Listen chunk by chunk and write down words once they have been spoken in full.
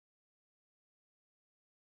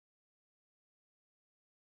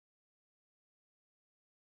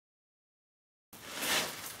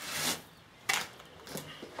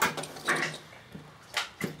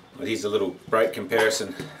Well, here's a little brake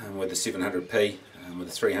comparison with the 700p with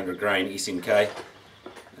the 300 grain SMK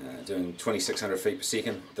doing 2600 feet per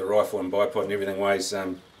second. The rifle and bipod and everything weighs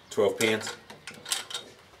 12 pounds.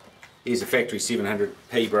 Here's a factory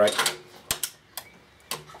 700p brake.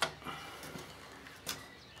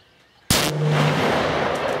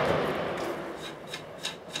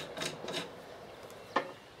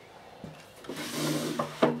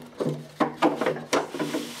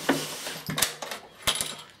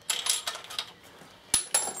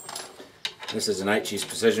 This is an HS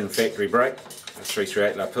Precision factory brake, a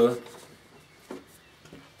 338 Lapua.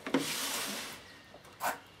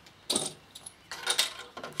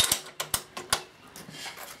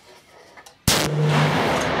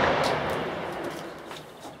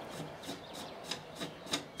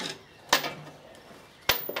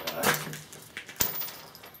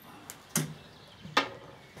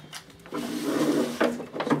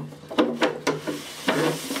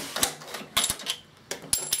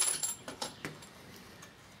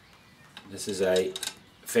 This is a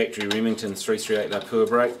factory Remington 338 Lapua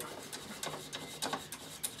brake.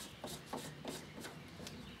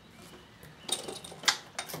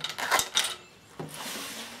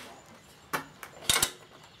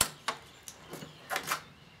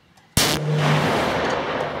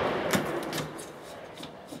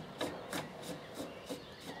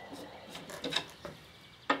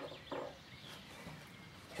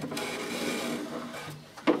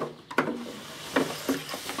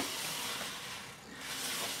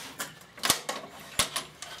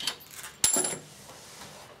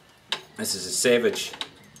 This is a Savage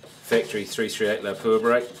factory 338 Lapua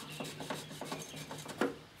brake.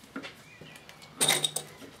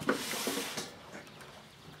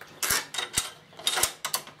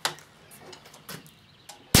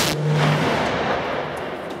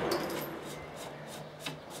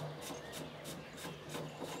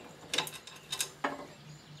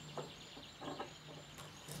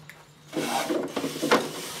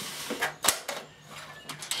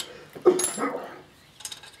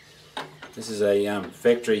 This is a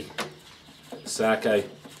factory Sako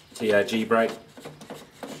TRG brake,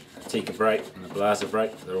 a Tika brake and a Blazer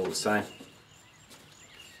brake, they're all the same.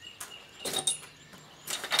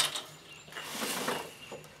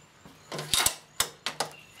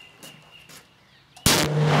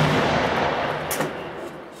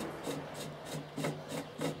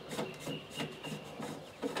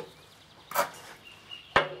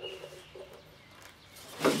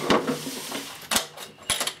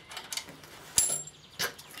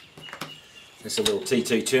 It's a little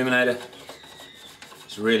T2 Terminator.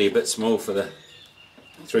 It's really a bit small for the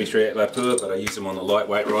 338 Lapua, but I use them on the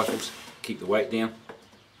lightweight rifles, keep the weight down.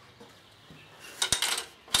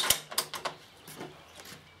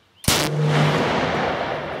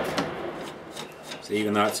 So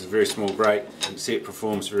even though it's a very small brake, you can see it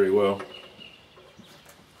performs very well.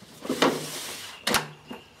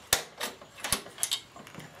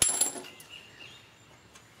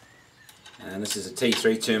 And this is a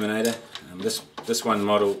T3 Terminator. This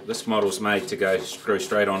model's made to go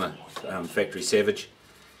straight on a factory Savage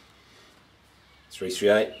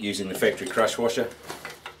 338 using the factory crush washer.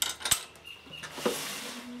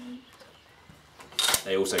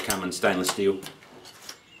 They also come in stainless steel.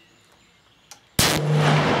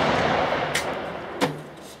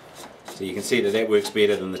 So you can see that works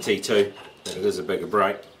better than the T2, but it is a bigger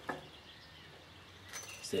brake.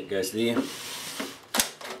 So that goes there.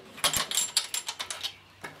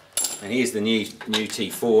 And here's the new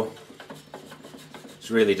T4. It's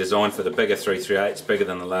really designed for the bigger 338s, it's bigger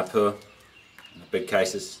than the Lapua, the big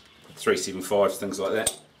cases, 375s, things like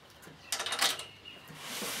that.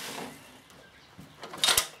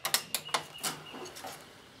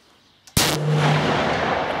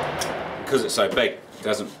 Because it's so big, it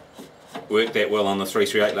doesn't work that well on the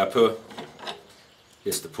 338 Lapua,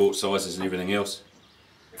 just the port sizes and everything else.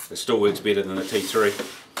 It still works better than the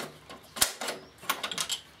T3.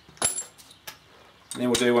 And then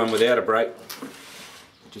we'll do one without a brake,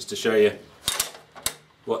 just to show you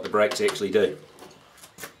what the brakes actually do.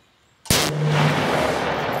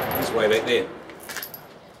 It's way back there.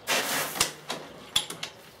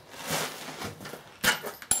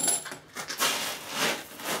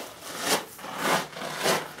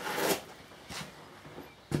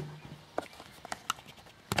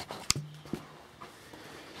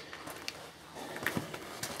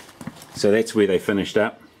 So that's where they finished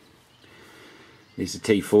up. There's the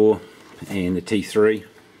T4 and the T3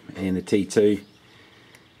 and the T2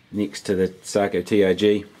 next to the Sako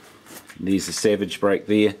TRG. There's the Savage brake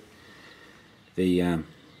there, the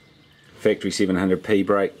factory 700p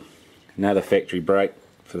brake, another factory brake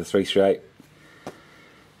for the 338,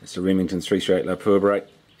 It's the Remington 338 Lapua brake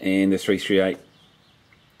and the 338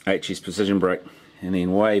 HS precision brake, and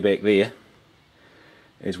then way back there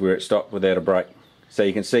is where it stopped without a brake. So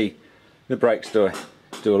you can see the brakes do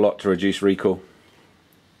a lot to reduce recoil,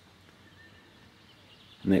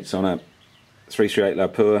 and that's on a 338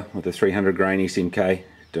 Lapua with a 300 grain SMK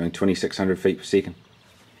doing 2600 feet per second.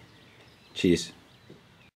 Cheers.